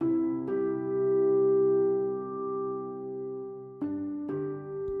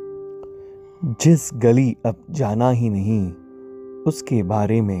जिस गली अब जाना ही नहीं, उसके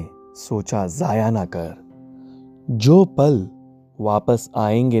बारे में सोचा ज़ाया ना कर। जो पल वापस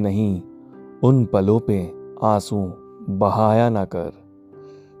आएंगे नहीं, उन पलों पे आंसू बहाया ना कर।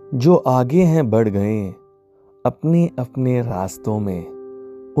 जो आगे हैं बढ़ गए अपने अपने रास्तों में,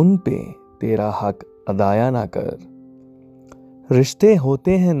 उन पे तेरा हक अदाया ना कर। रिश्ते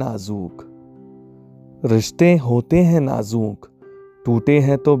होते हैं नाजुक, रिश्ते होते हैं नाजुक, टूटे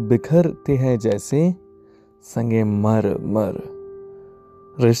हैं तो बिखरते हैं जैसे संगे मर मर।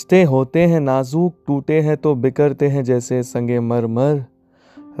 रिश्ते होते हैं नाजुक, टूटे हैं तो बिखरते हैं जैसे संगे मर मर।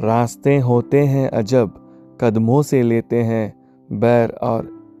 रास्ते होते हैं अजब, कदमों से लेते हैं बैर और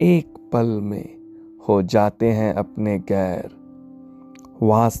एक पल में हो जाते हैं अपने गैर।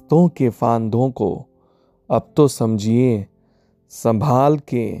 वास्तों के फांदों को अब तो समझिए संभाल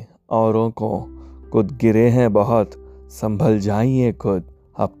के, औरों को खुद गिरे हैं बहुत, संभल जाइए खुद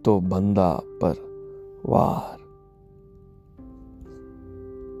अब तो बंदा पर वार।